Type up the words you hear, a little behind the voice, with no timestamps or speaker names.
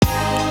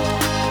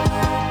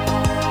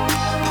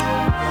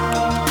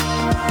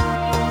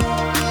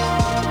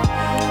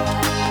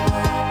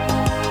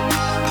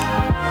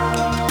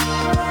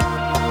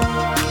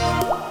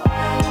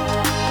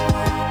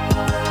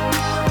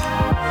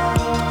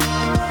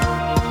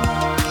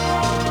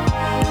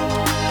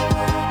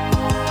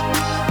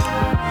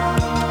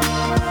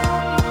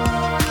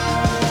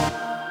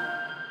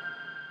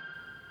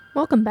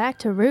Welcome back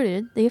to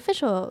Rooted, the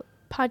official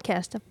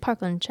podcast of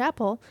Parkland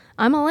Chapel.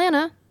 I'm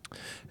Alana.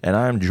 And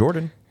I'm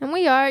Jordan. And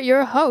we are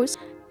your hosts.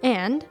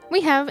 And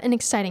we have an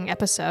exciting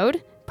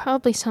episode.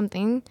 Probably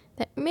something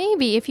that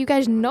maybe, if you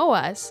guys know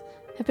us,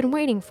 have been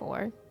waiting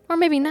for. Or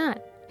maybe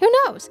not. Who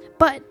knows?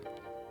 But,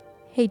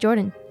 hey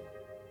Jordan,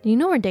 do you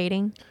know we're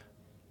dating?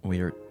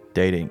 We are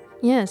dating.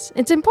 Yes,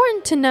 it's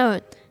important to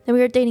note that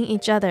we are dating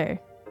each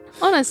other.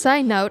 On a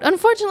side note,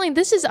 unfortunately,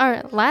 this is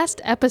our last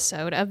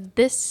episode of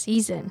this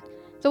season.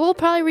 So we'll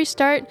probably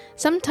restart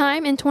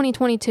sometime in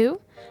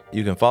 2022.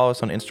 You can follow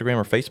us on Instagram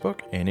or Facebook,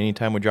 and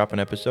anytime we drop an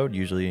episode,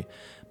 usually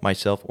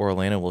myself or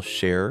Alana will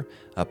share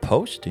a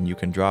post, and you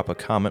can drop a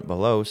comment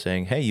below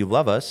saying, hey, you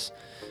love us.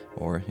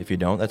 Or if you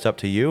don't, that's up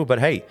to you.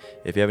 But hey,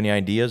 if you have any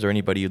ideas or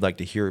anybody you'd like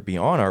to hear be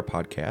on our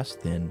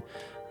podcast, then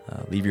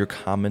leave your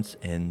comments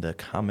in the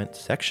comment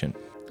section.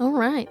 All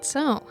right,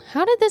 so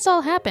how did this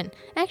all happen?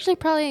 Actually,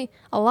 probably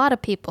a lot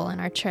of people in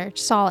our church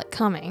saw it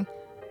coming.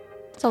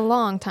 It's a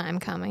long time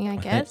coming, I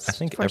guess. I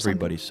think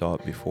everybody saw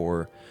it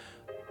before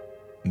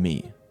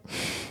me.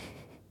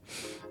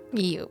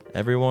 You.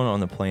 Everyone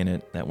on the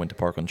planet that went to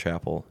Parkland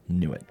Chapel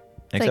knew it,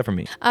 except for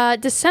me.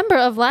 December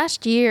of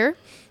last year,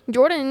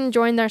 Jordan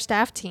joined our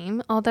staff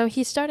team, although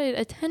he started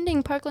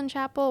attending Parkland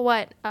Chapel,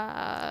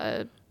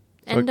 end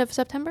of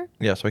September?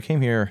 Yeah, so I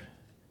came here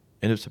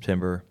end of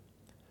September,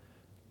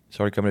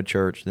 started coming to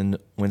church, then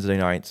Wednesday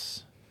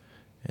nights,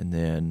 and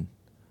then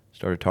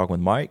started talking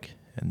with Mike,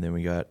 and then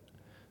we got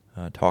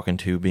talking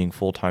to being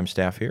full-time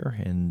staff here,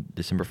 and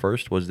December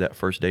 1st was that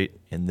first date,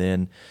 and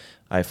then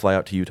I fly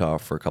out to Utah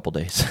for a couple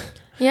days.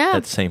 Yeah.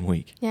 That same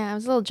week. Yeah, I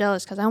was a little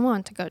jealous because I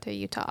wanted to go to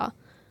Utah,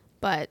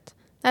 but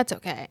that's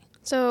okay.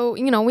 So,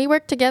 we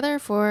worked together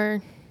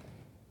for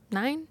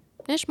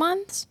 9-ish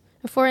months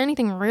before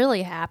anything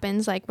really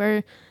happens. Like,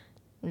 we're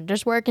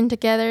just working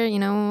together,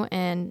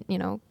 and,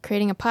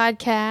 creating a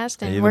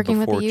podcast and working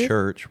with the youth. Even before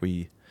church,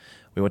 we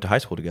went to high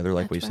school together,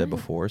 like we said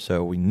before.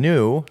 So we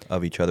knew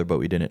of each other, but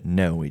we didn't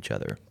know each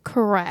other.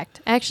 Correct.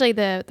 Actually,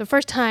 the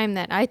first time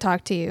that I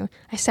talked to you,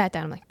 I sat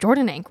down. I'm like,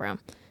 Jordan Ankrum.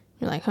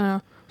 You're like, huh?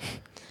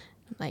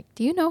 I'm like,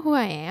 do you know who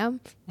I am?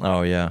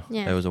 Oh, yeah.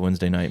 It was a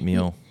Wednesday night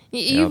meal.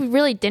 You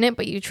really didn't,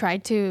 but you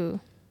tried to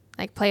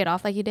play it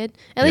off like you did.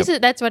 At least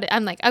that's what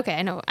I'm like, okay,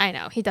 I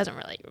know. He doesn't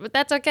really, but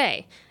that's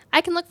okay. I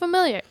can look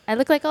familiar. I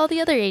look like all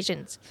the other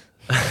Asians.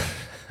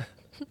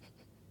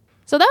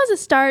 So that was the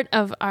start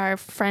of our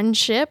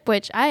friendship,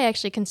 which I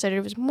actually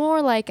considered was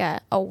more like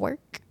a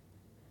work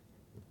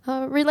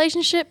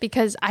relationship,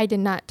 because I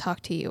did not talk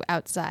to you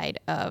outside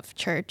of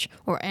church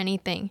or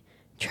anything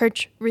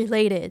church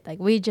related. Like,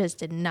 we just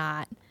did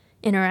not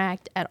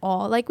interact at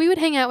all. Like, we would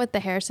hang out with the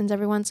Harrisons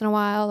every once in a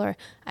while, or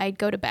I'd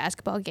go to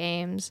basketball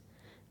games.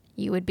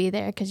 You would be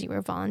there because you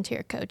were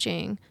volunteer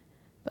coaching.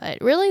 But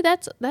really,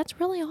 that's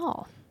really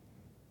all.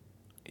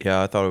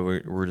 Yeah, I thought we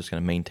were just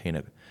going to maintain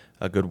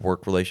a good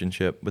work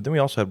relationship. But then we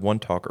also had one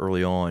talk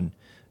early on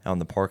out in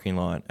the parking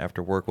lot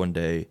after work one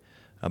day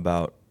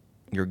about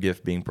your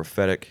gift being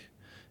prophetic.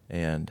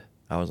 And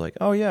I was like,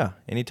 oh, yeah,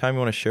 anytime you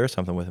want to share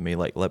something with me,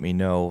 let me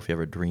know if you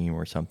have a dream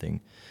or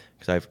something.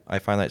 Because I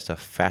find that stuff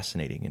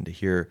fascinating. And to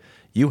hear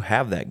you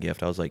have that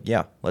gift, I was like,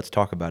 yeah, let's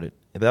talk about it.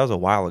 But that was a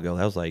while ago.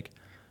 That was like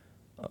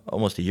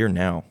almost a year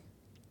now.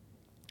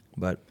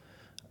 But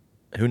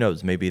who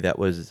knows? Maybe that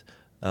was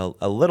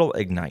a little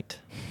ignite.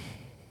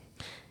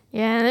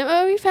 Yeah,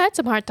 and we've had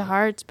some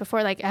heart-to-hearts before,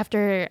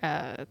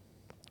 after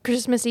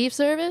Christmas Eve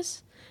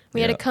service.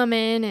 We had to come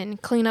in and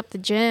clean up the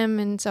gym,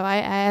 and so I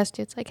asked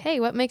you, it's like,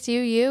 hey, what makes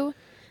you you?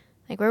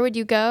 Like, where would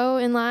you go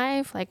in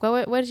life? Like,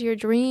 what is your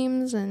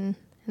dreams and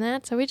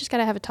that? So we just got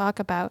to have a talk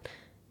about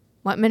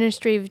what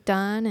ministry we've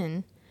done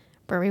and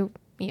where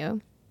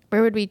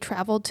would we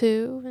travel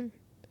to? And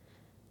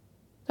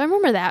so I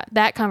remember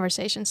that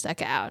conversation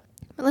stuck out.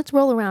 But let's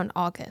roll around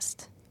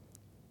August.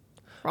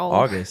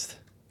 August.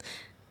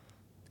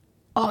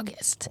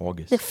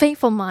 The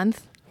fateful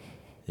month.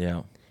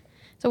 Yeah.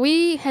 So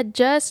we had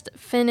just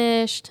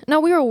finished.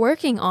 No, we were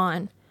working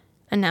on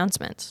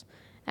announcements.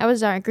 That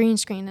was our green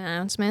screen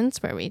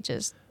announcements where we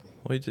just.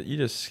 Well, you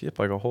just skipped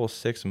like a whole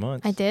 6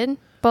 months. I did.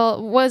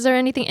 But was there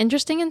anything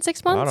interesting in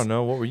 6 months? I don't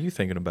know. What were you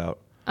thinking about?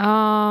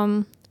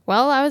 Well,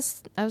 I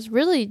was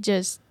really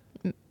just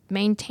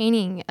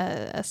maintaining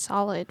a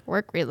solid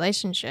work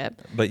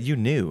relationship. But you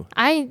knew.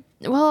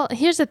 Well,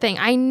 here's the thing.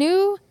 I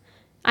knew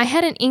I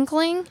had an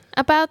inkling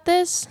about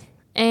this,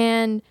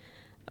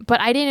 but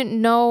I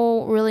didn't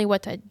know really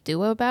what to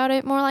do about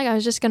it. More like I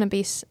was just going to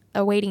be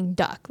a waiting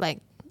duck.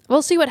 Like,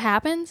 we'll see what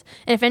happens.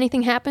 And if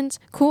anything happens,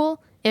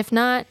 cool. If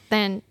not,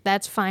 then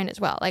that's fine as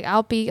well. Like,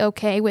 I'll be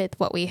okay with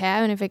what we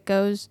have. And if it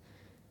goes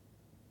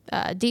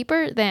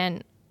deeper,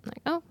 then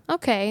like, oh,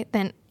 okay.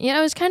 Then, it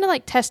was kind of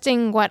like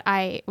testing what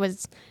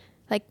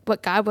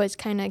what God was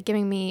kind of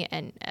giving me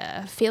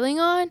a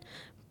feeling on.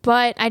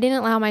 But I didn't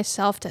allow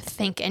myself to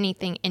think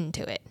anything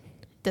into it.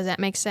 Does that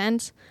make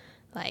sense?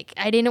 Like,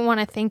 I didn't want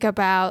to think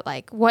about,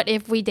 what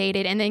if we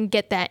dated and then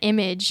get that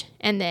image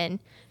and then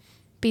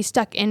be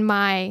stuck in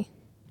my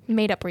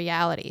made-up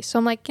reality. So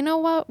I'm like, you know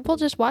what? We'll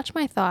just watch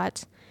my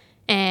thoughts.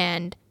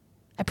 And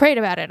I prayed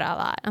about it a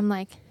lot. I'm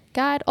like,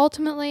 God,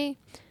 ultimately,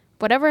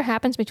 whatever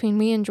happens between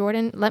me and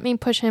Jordan, let me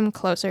push him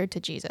closer to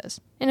Jesus.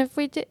 And if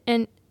we did,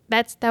 and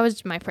that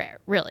was my prayer,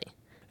 really.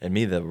 And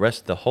me,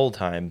 the whole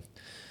time,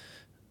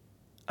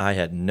 I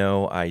had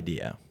no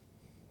idea.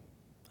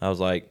 I was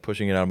like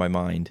pushing it out of my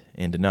mind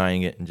and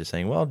denying it and just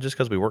saying, well, just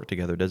because we work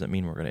together doesn't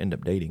mean we're going to end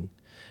up dating.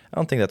 I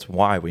don't think that's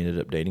why we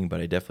ended up dating,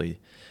 but I definitely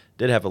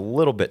did have a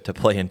little bit to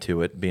play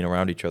into it, being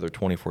around each other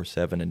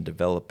 24/7 and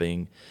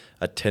developing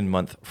a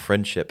 10-month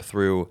friendship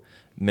through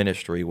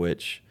ministry,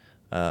 which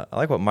I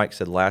like what Mike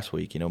said last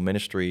week.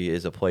 Ministry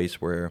is a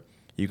place where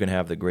you can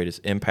have the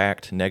greatest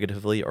impact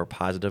negatively or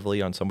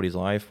positively on somebody's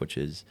life, which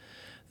is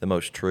the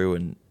most true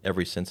in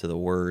every sense of the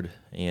word.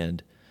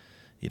 And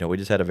we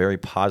just had a very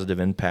positive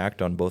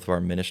impact on both of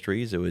our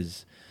ministries. It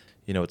was,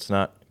 it's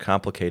not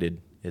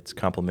complicated. It's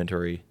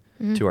complementary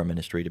to our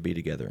ministry to be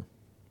together.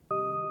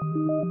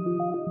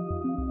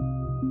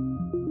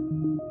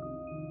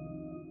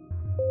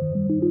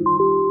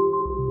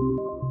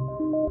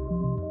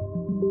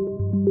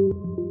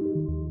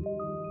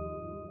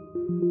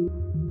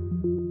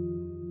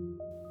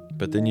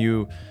 But then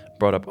you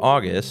brought up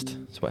August.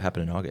 So what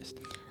happened in August?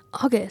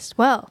 August.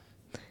 Well,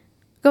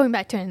 going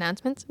back to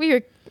announcements, we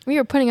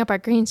were putting up our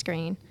green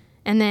screen,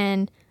 and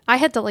then I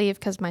had to leave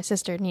because my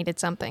sister needed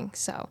something.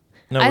 So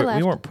we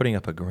weren't putting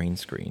up a green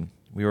screen.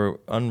 We were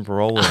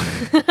unrolling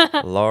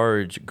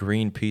large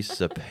green pieces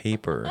of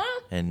paper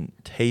and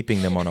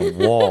taping them on a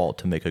wall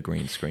to make a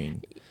green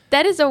screen.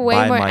 That is a way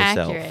by more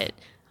myself. accurate.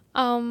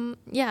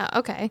 Yeah,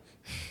 okay.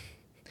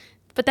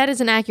 But that is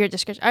an accurate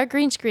description. Our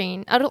green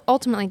screen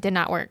ultimately did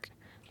not work,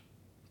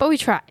 but we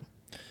tried.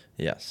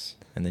 Yes.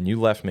 And then you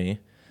left me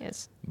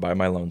by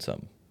my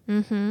lonesome.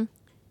 Mm-hmm.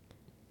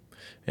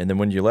 And then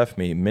when you left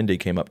me, Mindy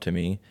came up to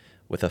me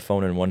with a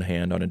phone in one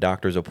hand on a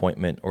doctor's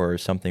appointment or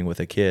something with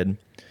a kid.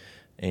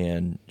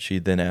 And she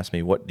then asked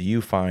me, what do you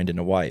find in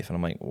a wife? And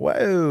I'm like,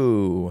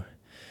 whoa.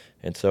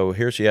 And so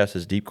here she asked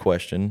this deep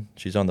question.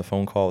 She's on the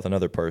phone call with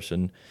another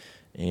person.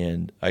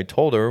 And I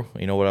told her,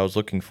 what I was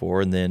looking for.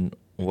 And then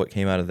what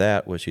came out of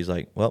that was she's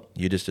like, well,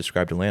 you just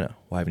described Alana.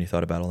 Why haven't you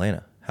thought about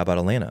Alana? How about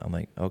Alana? I'm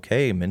like,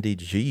 okay, Mindy,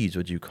 geez,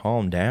 would you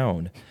calm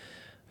down?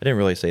 I didn't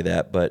really say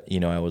that, but,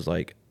 I was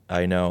like,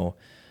 I know.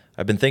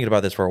 I've been thinking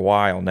about this for a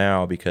while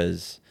now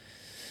because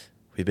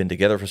we've been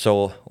together for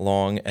so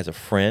long as a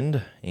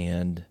friend,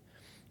 and,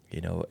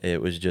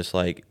 it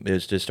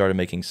just started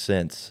making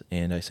sense.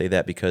 And I say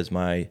that because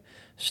my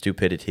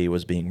stupidity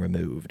was being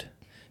removed.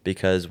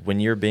 Because when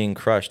you're being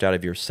crushed out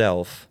of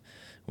yourself,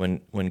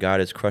 when God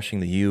is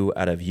crushing the you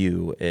out of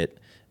you, it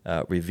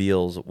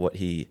reveals what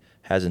he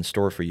has in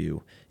store for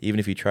you. Even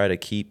if you try to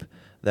keep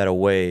that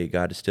away,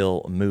 God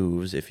still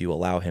moves if you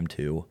allow him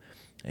to.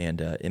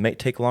 And it may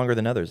take longer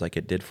than others, like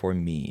it did for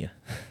me,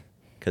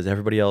 because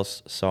everybody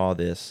else saw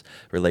this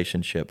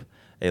relationship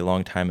a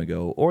long time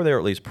ago, or they were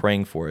at least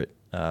praying for it,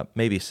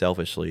 maybe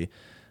selfishly.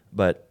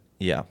 But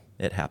yeah,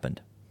 it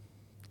happened.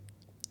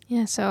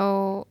 Yeah,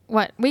 so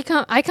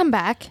I come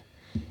back,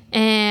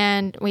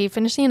 and we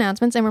finish the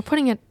announcements, and we're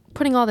putting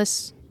all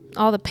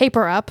the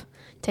paper up,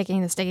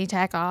 taking the sticky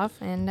tack off,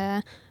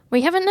 and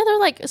we have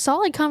another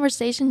solid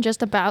conversation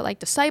just about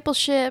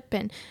discipleship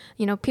and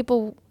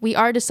people we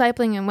are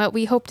discipling and what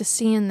we hope to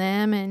see in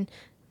them, and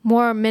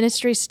more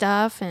ministry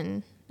stuff,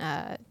 and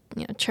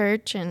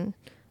church and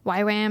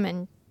YWAM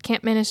and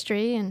camp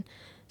ministry. And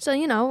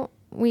so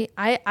we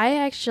had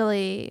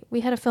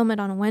to film it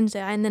on a Wednesday,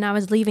 and then I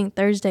was leaving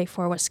Thursday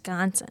for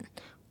Wisconsin,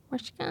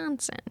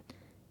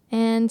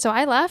 and so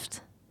I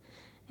left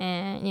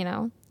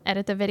and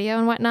edit the video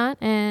and whatnot,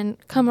 and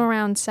come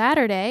around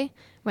Saturday,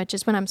 which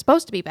is when I'm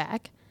supposed to be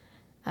back.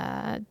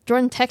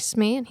 Jordan texts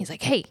me and he's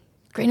like, hey,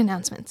 great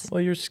announcements. Well,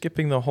 you're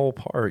skipping the whole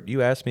part.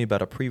 You asked me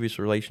about a previous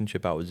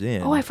relationship I was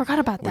in. Oh, I forgot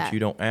about that. Which you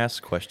don't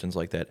ask questions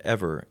like that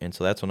ever. And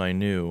so that's when I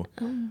knew.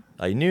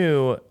 I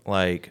knew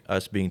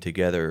us being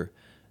together,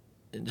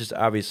 just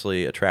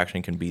obviously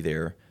attraction can be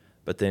there.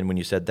 But then when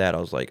you said that, I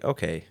was like,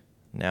 okay,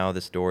 now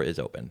this door is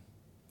open.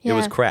 Yeah. It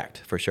was cracked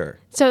for sure.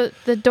 So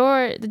the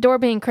door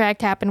being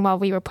cracked happened while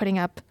we were putting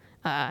up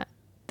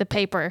the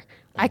paper.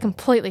 I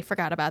completely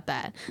forgot about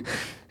that.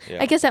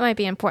 Yeah. I guess that might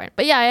be important.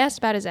 But yeah, I asked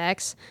about his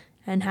ex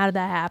and how did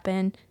that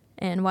happen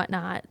and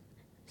whatnot.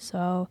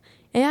 So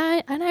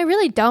yeah, and I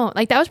really don't.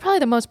 That was probably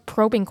the most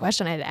probing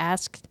question I'd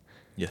asked.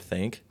 You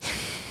think?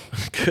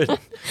 Good.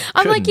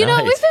 I'm like, we've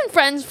been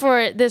friends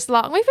for this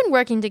long. We've been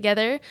working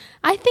together.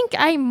 I think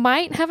I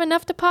might have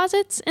enough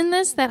deposits in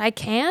this that I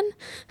can.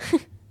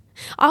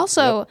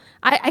 Also, yep.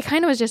 I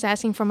kind of was just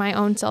asking for my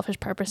own selfish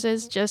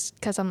purposes, just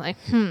because I'm like,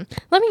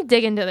 let me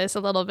dig into this a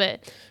little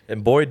bit.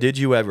 And boy, did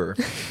you ever.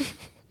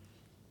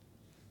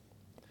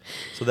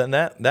 So then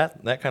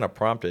that kind of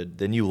prompted,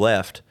 then you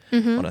left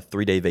on a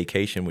 3-day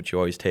vacation, which you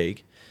always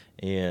take,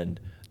 and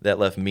that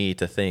left me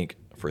to think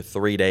for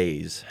 3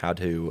 days how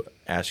to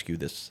ask you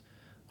this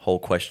whole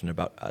question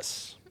about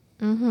us.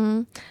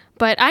 Mm-hmm.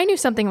 But I knew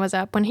something was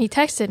up when he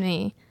texted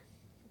me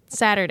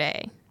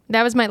Saturday.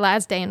 That was my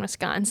last day in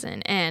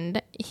Wisconsin,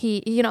 and he,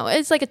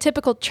 it's like a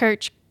typical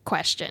church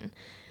question,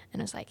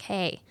 and I was like,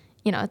 hey,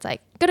 it's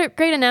like good,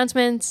 great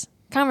announcements,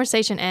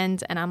 conversation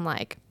ends, and I'm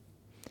like,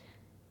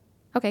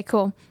 okay,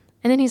 cool.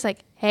 And then he's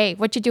like, hey,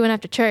 what you doing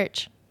after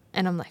church?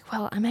 And I'm like,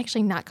 well, I'm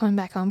actually not coming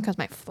back home because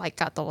my flight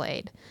got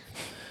delayed.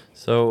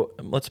 So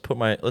let's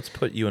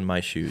put you in my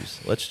shoes.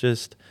 Let's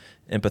just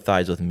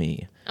empathize with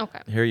me. Okay.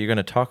 Here you're going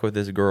to talk with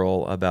this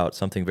girl about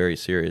something very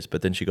serious,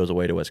 but then she goes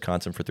away to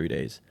Wisconsin for 3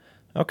 days.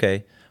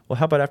 Okay. Well,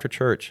 how about after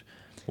church?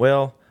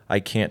 Well, I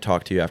can't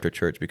talk to you after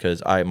church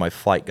because my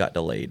flight got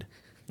delayed.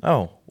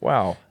 Oh,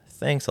 wow.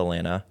 Thanks,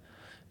 Alana.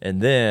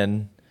 And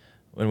then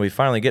when we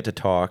finally get to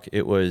talk,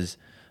 it was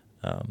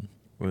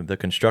the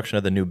construction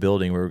of the new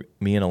building where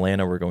me and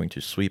Alana were going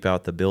to sweep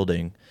out the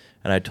building.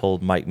 And I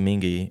told Mike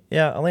Mingy,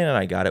 yeah, Alana and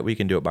I got it. We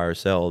can do it by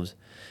ourselves.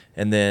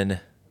 And then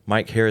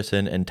Mike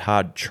Harrison and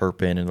Todd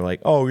chirp in and they're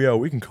like, oh, yeah,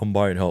 we can come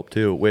by and help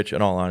too, which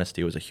in all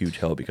honesty was a huge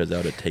help because that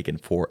would have taken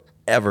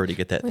forever to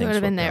get that thing We would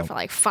have been there out. for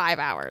like 5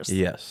 hours.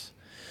 Yes.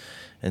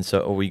 And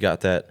so we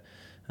got that.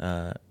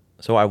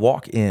 So I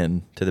walk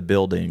in to the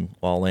building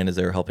while Alana's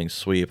there helping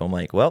sweep. I'm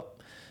like, well,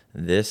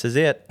 this is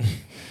it.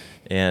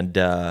 And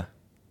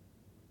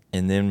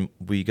then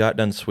we got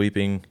done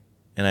sweeping.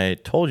 And I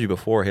told you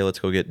before, hey, let's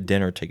go get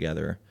dinner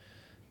together,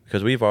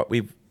 because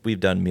we've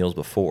done meals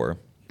before.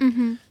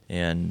 Mm-hmm.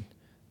 And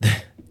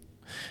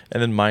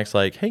then Mike's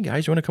like, hey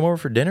guys, you want to come over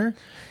for dinner?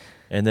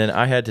 And then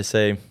I had to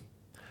say,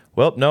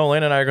 well, no,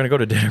 Lana and I are going to go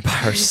to dinner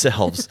by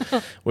ourselves,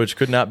 which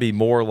could not be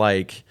more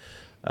like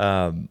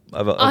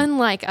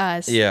unlike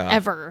us,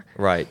 ever.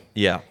 Right.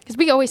 Yeah. Because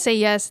we always say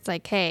yes. It's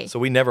like, hey. So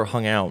we never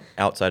hung out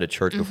outside of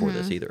church before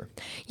this either.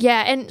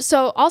 Yeah, and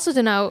so also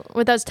to know,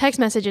 with those text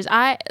messages,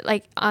 I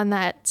like on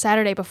that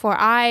Saturday before,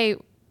 I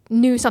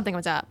knew something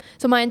was up.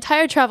 So my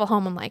entire travel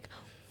home, I'm like,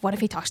 what if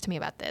he talks to me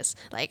about this?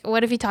 Like,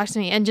 what if he talks to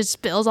me and just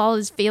spills all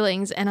his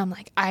feelings? And I'm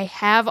like, I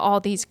have all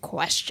these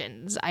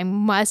questions. I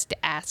must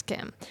ask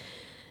him.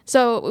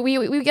 So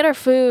we get our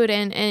food,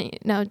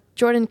 and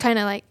Jordan kind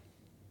of like,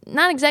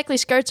 not exactly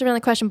skirts around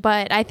the question,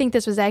 but I think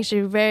this was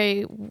actually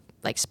very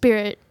like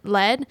spirit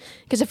led,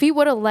 because if he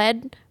would have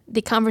led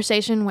the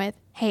conversation with,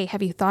 hey,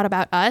 have you thought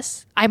about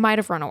us? I might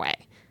have run away.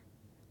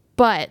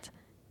 But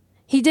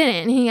he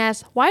didn't. He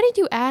asked, why did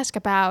you ask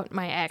about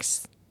my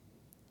ex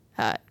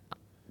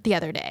the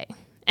other day?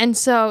 And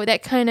so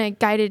that kind of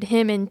guided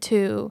him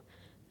into,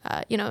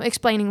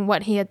 explaining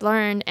what he had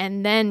learned,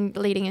 and then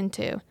leading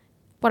into,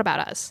 what about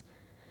us?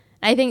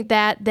 I think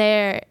that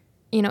there,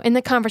 in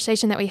the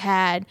conversation that we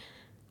had,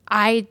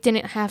 I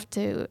didn't have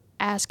to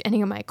ask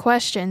any of my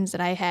questions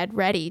that I had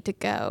ready to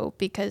go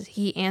because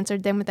he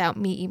answered them without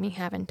me even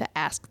having to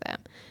ask them.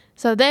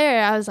 So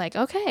there I was like,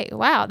 okay,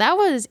 wow, that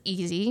was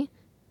easy.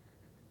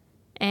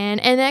 And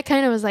that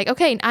kind of was like,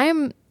 okay,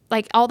 I'm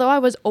like, although I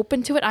was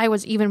open to it, I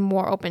was even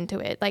more open to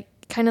it. Like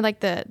kind of like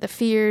the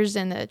fears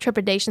and the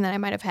trepidation that I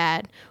might have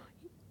had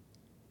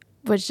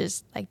was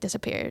just like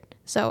disappeared.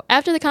 So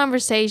after the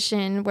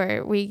conversation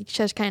where we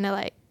just kind of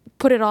like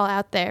put it all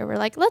out there, we're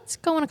like, let's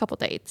go on a couple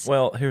dates.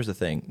 Well, here's the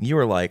thing. You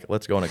were like,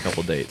 let's go on a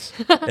couple dates.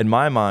 In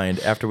my mind,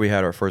 after we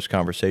had our first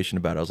conversation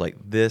about it, I was like,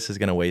 this is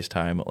going to waste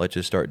time. Let's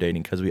just start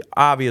dating, because we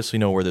obviously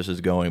know where this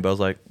is going. But I was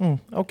like,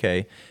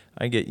 okay,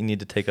 I get you need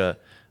to take a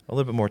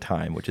little bit more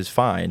time, which is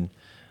fine.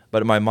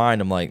 But in my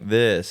mind, I'm like,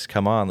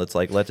 come on, let's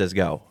just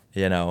go,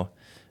 And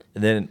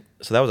then,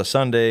 so that was a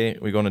Sunday.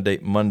 We go on a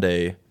date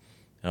Monday. And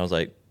I was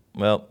like,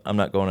 well, I'm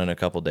not going on a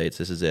couple dates.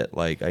 This is it.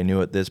 Like, I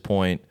knew at this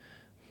point,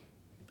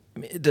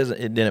 it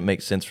didn't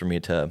make sense for me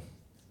to,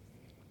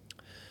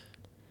 it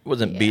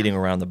wasn't beating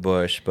around the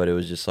bush, but it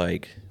was just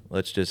like,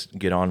 let's just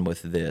get on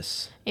with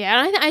this.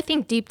 Yeah, and I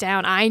think deep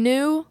down I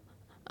knew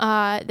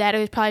that it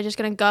was probably just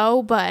going to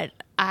go, but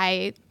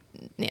I,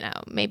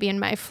 maybe in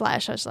my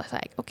flesh I was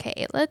like,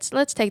 okay,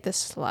 let's take this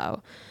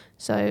slow.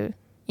 So,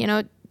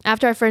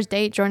 after our first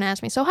date, Jordan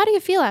asked me, so how do you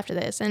feel after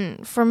this?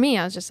 And for me,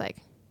 I was just like,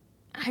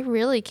 I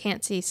really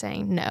can't see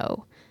saying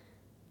no.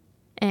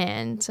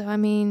 And so, I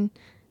mean,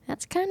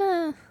 that's kind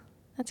of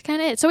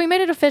it. So we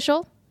made it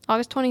official,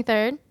 August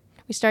 23rd.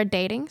 We started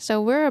dating.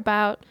 So we're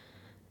about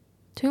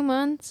 2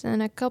 months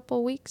and a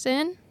couple weeks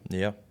in.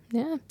 Yeah.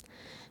 Yeah.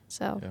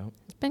 So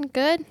it's been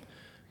good.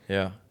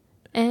 Yeah.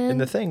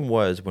 And the thing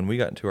was, when we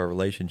got into our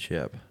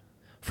relationship,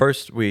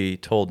 first we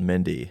told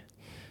Mindy,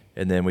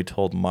 and then we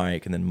told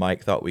Mike, and then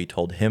Mike thought we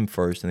told him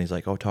first, and he's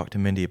like, oh, talk to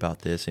Mindy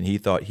about this. And he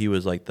thought he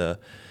was like the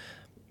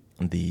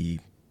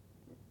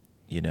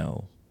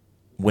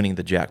winning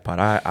the jackpot.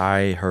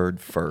 I heard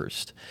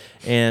first.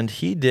 And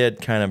he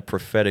did kind of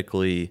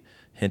prophetically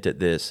hint at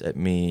this at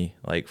me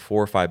like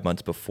 4 or 5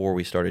 months before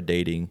we started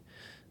dating,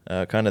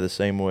 kind of the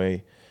same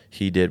way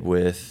he did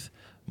with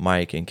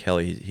Mike and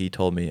Kelly. He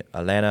told me,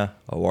 Alana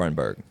or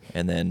Warrenburg.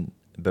 And then,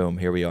 boom,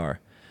 here we are.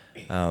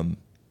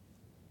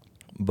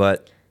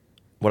 But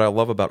what I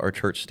love about our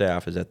church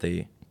staff is that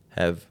they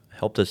have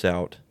helped us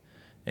out,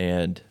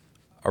 and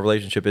our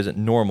relationship isn't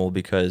normal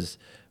because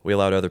we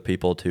allowed other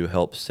people to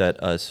help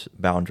set us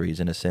boundaries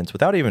in a sense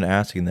without even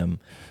asking them.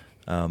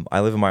 I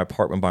live in my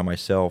apartment by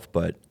myself,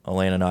 but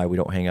Alana and I, we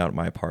don't hang out at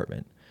my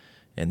apartment.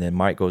 And then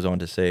Mike goes on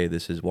to say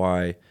this is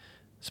why,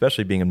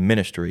 especially being in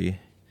ministry,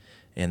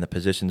 and the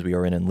positions we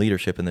are in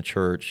leadership in the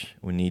church,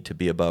 we need to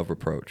be above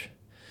reproach.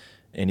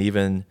 And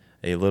even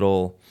a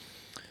little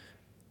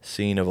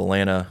scene of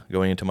Alana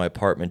going into my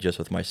apartment just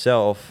with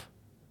myself,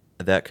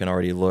 that can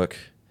already look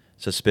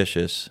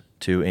suspicious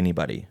to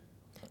anybody.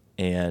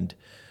 And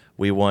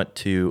we want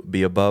to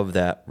be above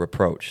that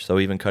reproach. So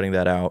even cutting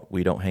that out,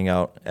 we don't hang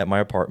out at my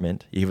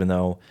apartment, even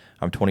though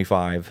I'm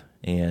 25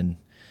 and,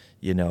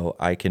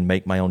 I can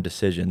make my own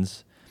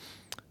decisions.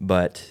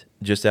 But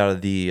just out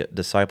of the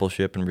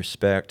discipleship and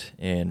respect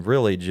and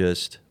really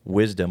just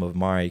wisdom of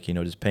Mike,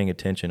 just paying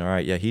attention. All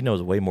right, yeah, he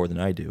knows way more than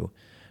I do.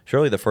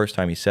 Surely the first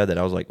time he said that,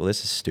 I was like, well,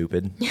 this is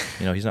stupid.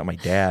 He's not my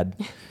dad.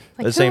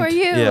 Like, who are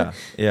you? Yeah,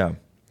 yeah. And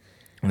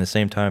at the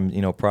same time,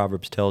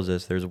 Proverbs tells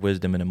us there's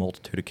wisdom in a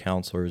multitude of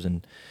counselors.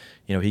 And,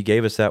 he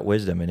gave us that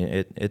wisdom,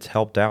 and it's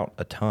helped out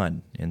a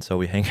ton. And so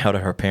we hang out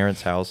at our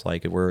parents' house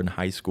like we're in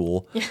high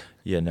school,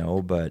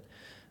 but...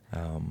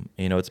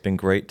 it's been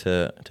great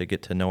to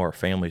get to know our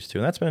families too.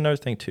 And that's been another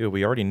thing too.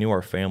 We already knew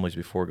our families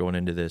before going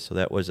into this. So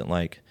that wasn't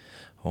like,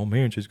 oh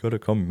man, she's got to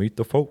come meet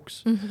the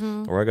folks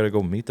or I got to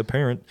go meet the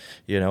parent,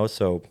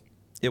 so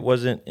it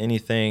wasn't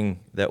anything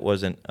that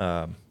wasn't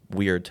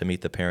weird to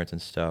meet the parents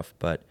and stuff.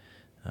 But,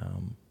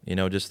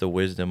 just the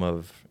wisdom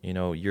of,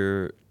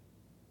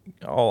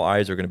 all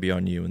eyes are going to be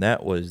on you. And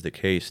that was the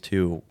case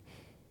too.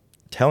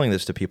 Telling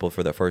this to people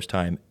for the first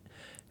time,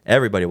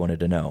 everybody wanted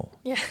to know.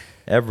 Yeah.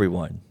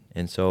 Everyone.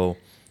 And so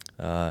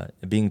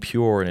being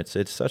pure, and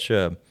it's such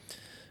a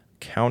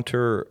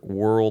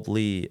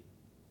counter-worldly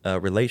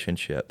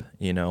relationship.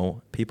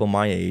 People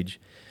my age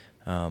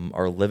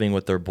are living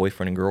with their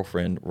boyfriend and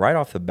girlfriend right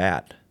off the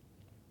bat,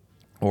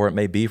 or it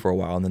may be for a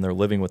while, and then they're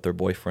living with their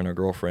boyfriend or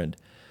girlfriend,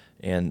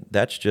 and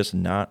that's just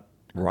not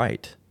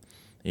right.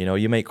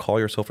 You may call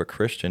yourself a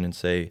Christian and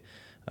say,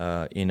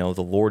 the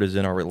Lord is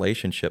in our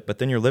relationship, but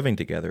then you're living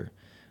together.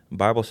 The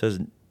Bible says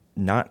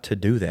not to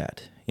do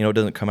that. It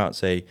doesn't come out and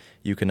say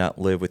you cannot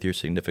live with your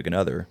significant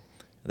other.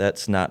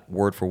 That's not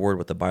word for word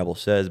what the Bible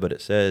says, but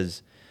it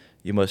says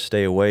you must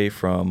stay away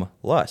from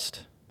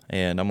lust.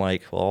 And I'm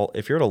like, well,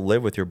 if you're to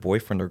live with your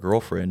boyfriend or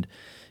girlfriend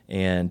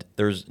and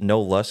there's no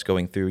lust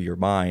going through your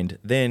mind,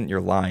 then you're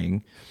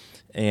lying.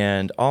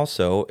 And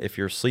also, if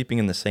you're sleeping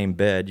in the same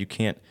bed, you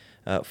can't,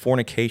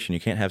 fornication, you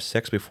can't have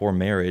sex before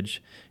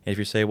marriage. And if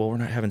you say, well, we're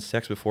not having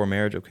sex before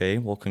marriage, okay,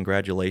 well,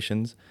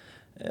 congratulations.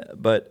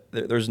 But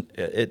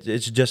it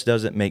just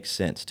doesn't make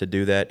sense to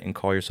do that and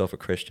call yourself a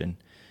Christian,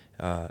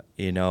 and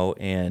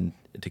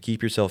to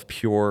keep yourself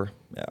pure.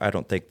 I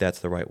don't think that's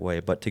the right way.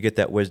 But to get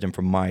that wisdom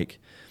from Mike,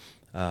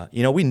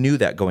 we knew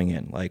that going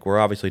in. Like, we're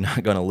obviously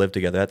not going to live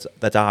together.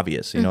 That's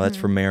obvious. That's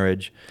for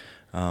marriage.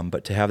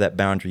 But to have that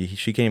boundary,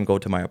 she can't even go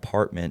to my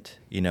apartment.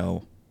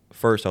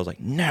 First I was like,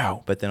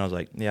 no, but then I was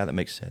like, yeah, that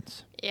makes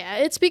sense. Yeah,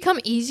 it's become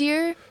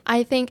easier,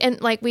 I think. And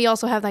we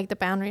also have the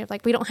boundary of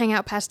we don't hang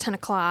out past 10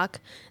 o'clock.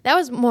 That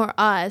was more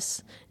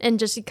us. And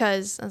just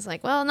because I was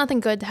like, well, nothing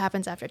good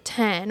happens after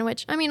 10,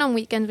 which, on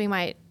weekends we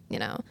might,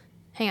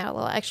 hang out a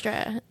little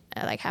extra,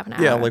 half an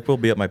hour. Yeah, we'll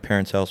be at my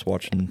parents' house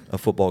watching a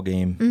football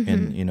game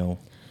and,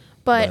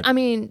 But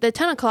the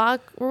 10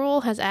 o'clock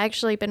rule has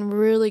actually been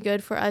really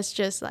good for us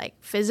just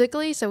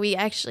physically. So we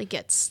actually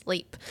get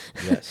sleep.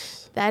 Yes.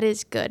 That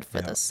is good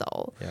for the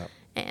soul. Yeah.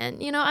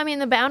 And,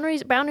 the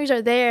boundaries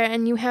are there,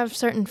 and you have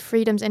certain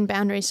freedoms and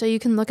boundaries. So you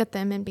can look at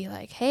them and be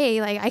like,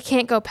 hey, I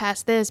can't go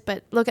past this,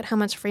 but look at how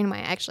much freedom I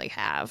actually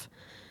have.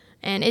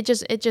 And it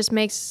just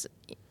makes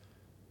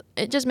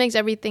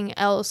everything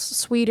else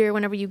sweeter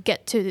whenever you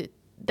get to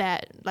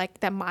that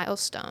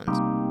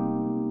milestone.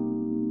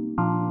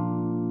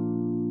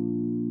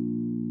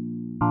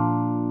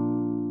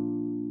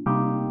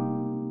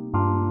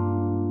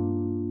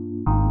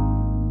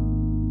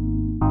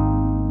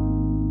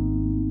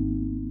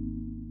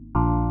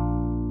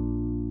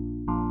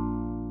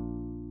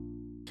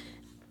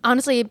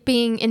 Honestly,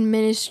 being in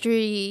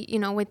ministry,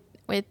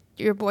 with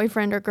your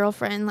boyfriend or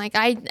girlfriend,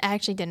 I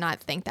actually did not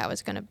think that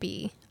was going to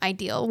be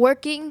ideal.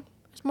 Working,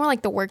 it's more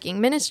like the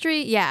working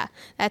ministry. Yeah,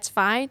 that's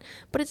fine.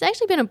 But it's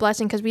actually been a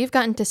blessing because we've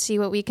gotten to see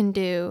what we can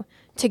do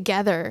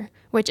together,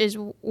 which is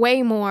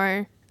way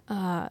more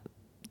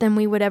than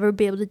we would ever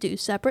be able to do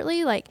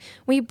separately.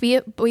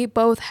 We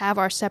both have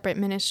our separate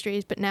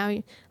ministries, but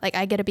now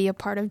I get to be a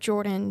part of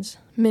Jordan's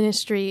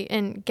ministry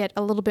and get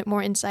a little bit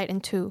more insight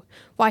into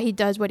why he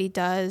does what he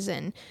does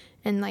and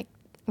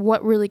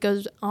what really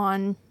goes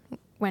on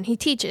when he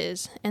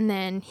teaches. And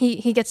then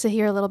he gets to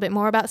hear a little bit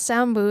more about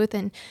sound booth,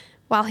 and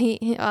while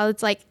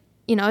it's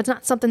it's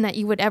not something that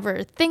you would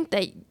ever think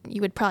that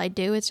you would probably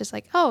do. It's just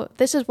oh,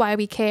 this is why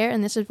we care,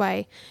 and this is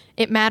why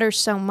it matters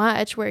so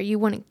much, where you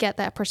wouldn't get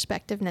that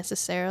perspective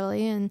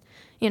necessarily. And,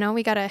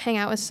 we got to hang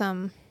out with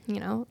some,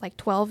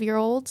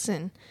 12-year-olds.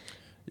 And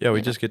yeah,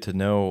 we just get to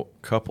know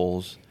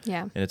couples.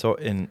 Yeah. And it's all,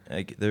 and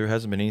there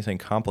hasn't been anything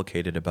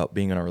complicated about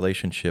being in a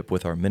relationship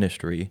with our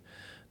ministry.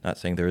 Not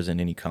saying there isn't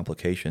any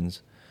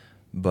complications,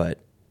 but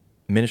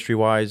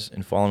ministry-wise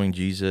and following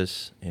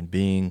Jesus and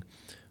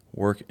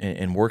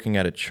working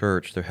at a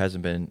church, there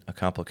hasn't been a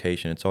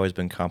complication. It's always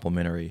been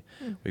complimentary.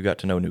 We've got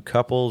to know new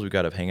couples. We've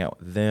got to hang out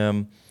with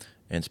them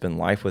and spend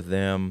life with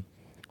them.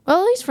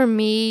 Well, at least for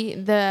me,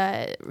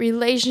 the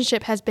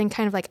relationship has been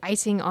kind of like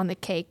icing on the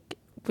cake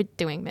with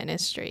doing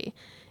ministry,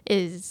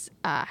 is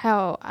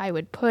how I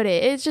would put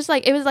it. It's just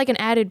like, it was like an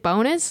added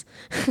bonus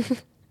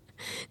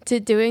to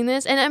doing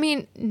this. And I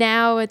mean,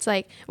 now it's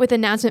like with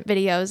announcement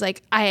videos,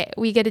 like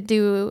we get to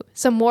do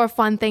some more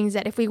fun things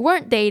that if we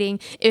weren't dating,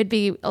 it would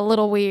be a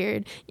little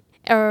weird.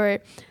 Or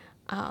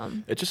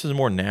it just is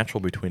more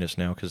natural between us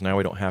now, because now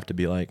we don't have to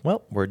be like,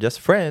 well, we're just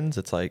friends.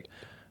 It's like,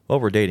 well,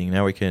 we're dating.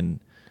 Now we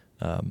can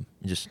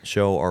just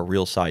show our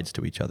real sides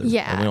to each other.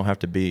 Yeah. And we don't have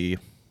to be...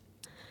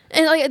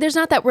 And like, there's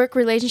not that work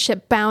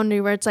relationship boundary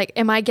where it's like,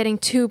 am I getting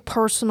too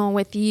personal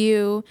with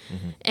you?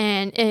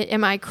 And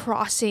am I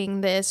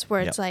crossing this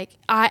where it's like,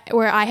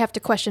 where I have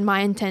to question my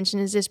intention?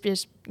 Is this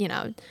just,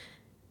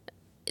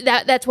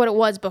 that's what it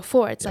was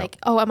before. It's like,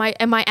 oh,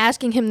 am I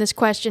asking him this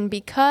question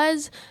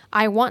because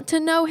I want to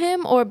know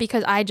him, or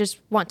because I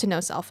just want to know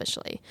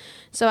selfishly?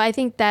 So I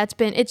think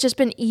it's just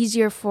been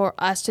easier for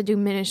us to do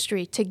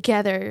ministry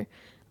together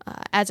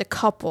as a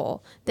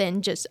couple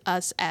than just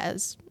us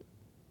as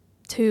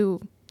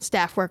two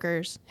staff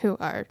workers who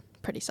are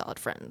pretty solid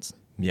friends.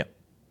 Yep.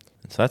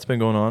 So that's been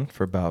going on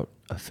for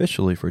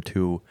officially for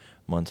 2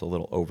 months, a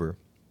little over.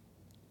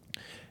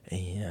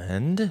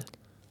 And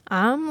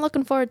I'm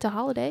looking forward to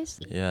holidays.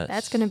 Yes.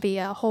 That's going to be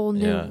a whole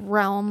new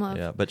realm of...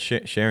 Yeah, but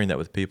sharing that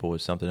with people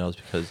was something else,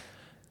 because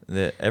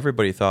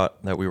everybody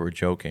thought that we were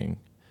joking.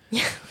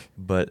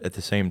 But at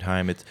the same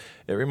time, it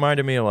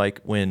reminded me of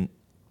like when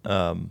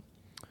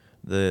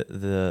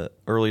the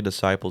early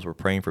disciples were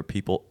praying for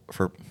praying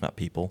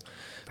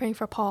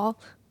for Paul.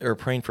 They were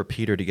praying for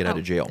Peter to get out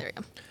of jail. There you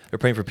go. They're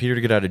praying for Peter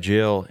to get out of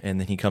jail, and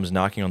then he comes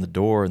knocking on the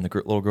door, and the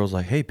little girl's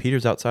like, "Hey,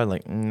 Peter's outside."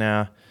 Like,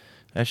 nah,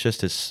 that's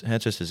just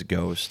his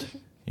ghost.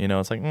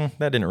 It's like,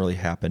 that didn't really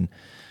happen,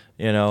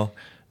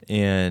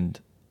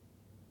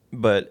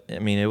 But I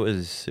mean, it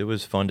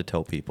was fun to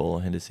tell people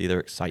and to see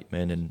their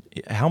excitement and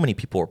how many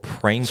people are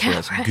praying for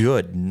us. Right.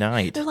 Good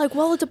night. They're like,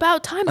 well, it's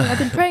about time. I've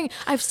been praying.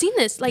 I've seen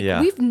this. Like,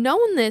 we've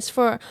known this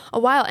for a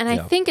while. And I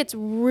think it's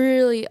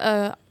really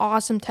a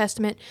awesome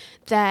testament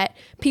that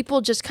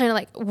people just kind of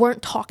like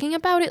weren't talking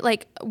about it,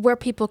 like where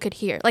people could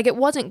hear. Like, it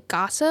wasn't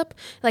gossip.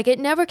 Like, it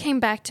never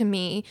came back to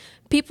me.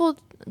 People,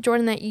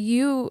 Jordan, that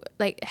you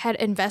like had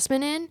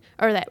investment in,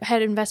 or that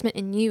had investment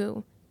in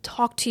you,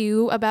 talk to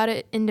you about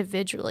it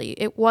individually.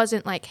 It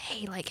wasn't like,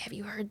 hey, like, have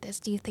you heard this?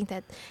 Do you think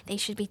that they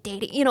should be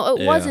dating?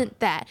 It wasn't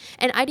that.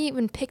 And I didn't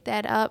even pick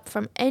that up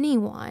from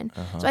anyone.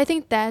 So I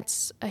think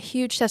that's a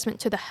huge testament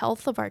to the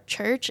health of our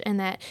church, and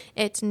that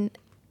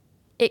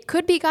it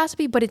could be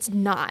gossipy, but it's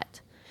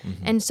not.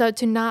 And so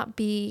to not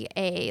be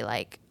a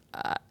like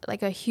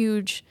a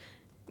huge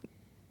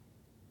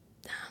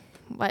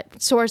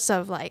source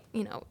of like,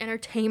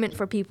 entertainment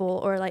for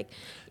people, or like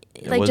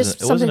just something to talk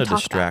about. It wasn't a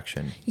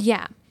distraction.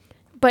 Yeah.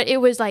 But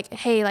it was like,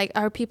 hey, like,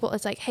 our people,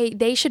 it's like, hey,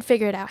 they should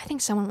figure it out. I think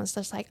someone was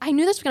just like, I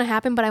knew this was going to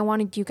happen, but I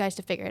wanted you guys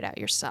to figure it out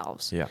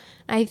yourselves. Yeah.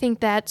 I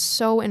think that's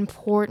so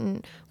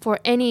important for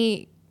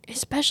any,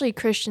 especially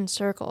Christian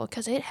circle,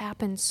 because it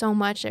happens so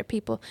much that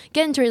people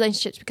get into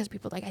relationships because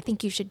people are like, I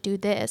think you should do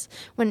this.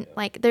 When,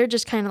 like, they're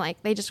just kind of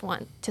like, they just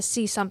want to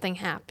see something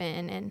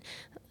happen. And,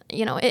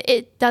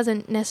 it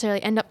doesn't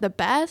necessarily end up the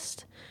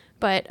best.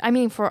 But, I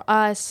mean, for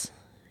us,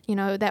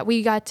 that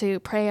we got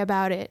to pray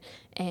about it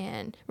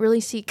and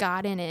really see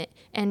God in it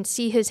and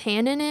see his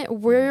hand in it,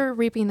 we're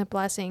reaping the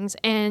blessings,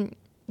 and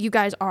you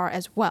guys are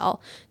as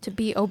well, to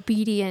be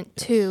obedient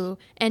to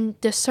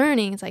and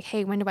discerning. It's like,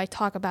 hey, when do I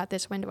talk about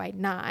this? When do I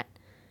not?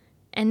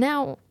 And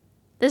now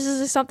this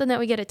is something that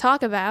we get to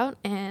talk about,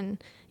 and,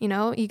 you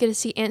get to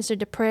see answered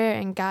to prayer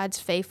and God's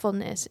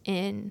faithfulness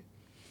in,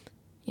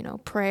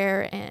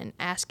 prayer and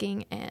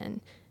asking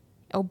and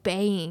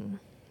obeying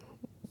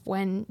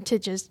when to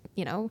just,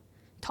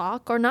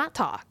 talk or not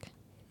talk.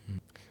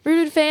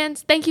 Rooted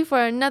fans, thank you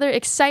for another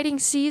exciting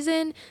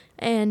season.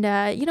 And,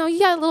 you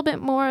got a little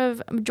bit more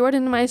of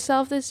Jordan and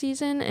myself this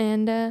season.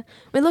 And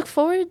we look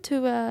forward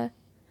to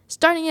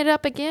starting it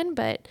up again.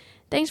 But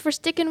thanks for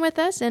sticking with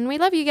us, and we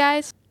love you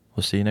guys.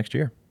 We'll see you next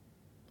year.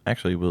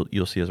 Actually,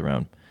 you'll see us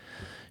around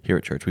here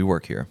at church. We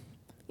work here.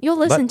 You'll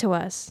listen to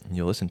us.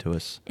 You'll listen to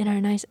us. In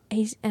our nice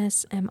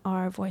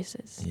ASMR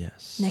voices.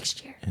 Yes.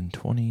 Next year. In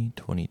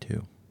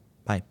 2022.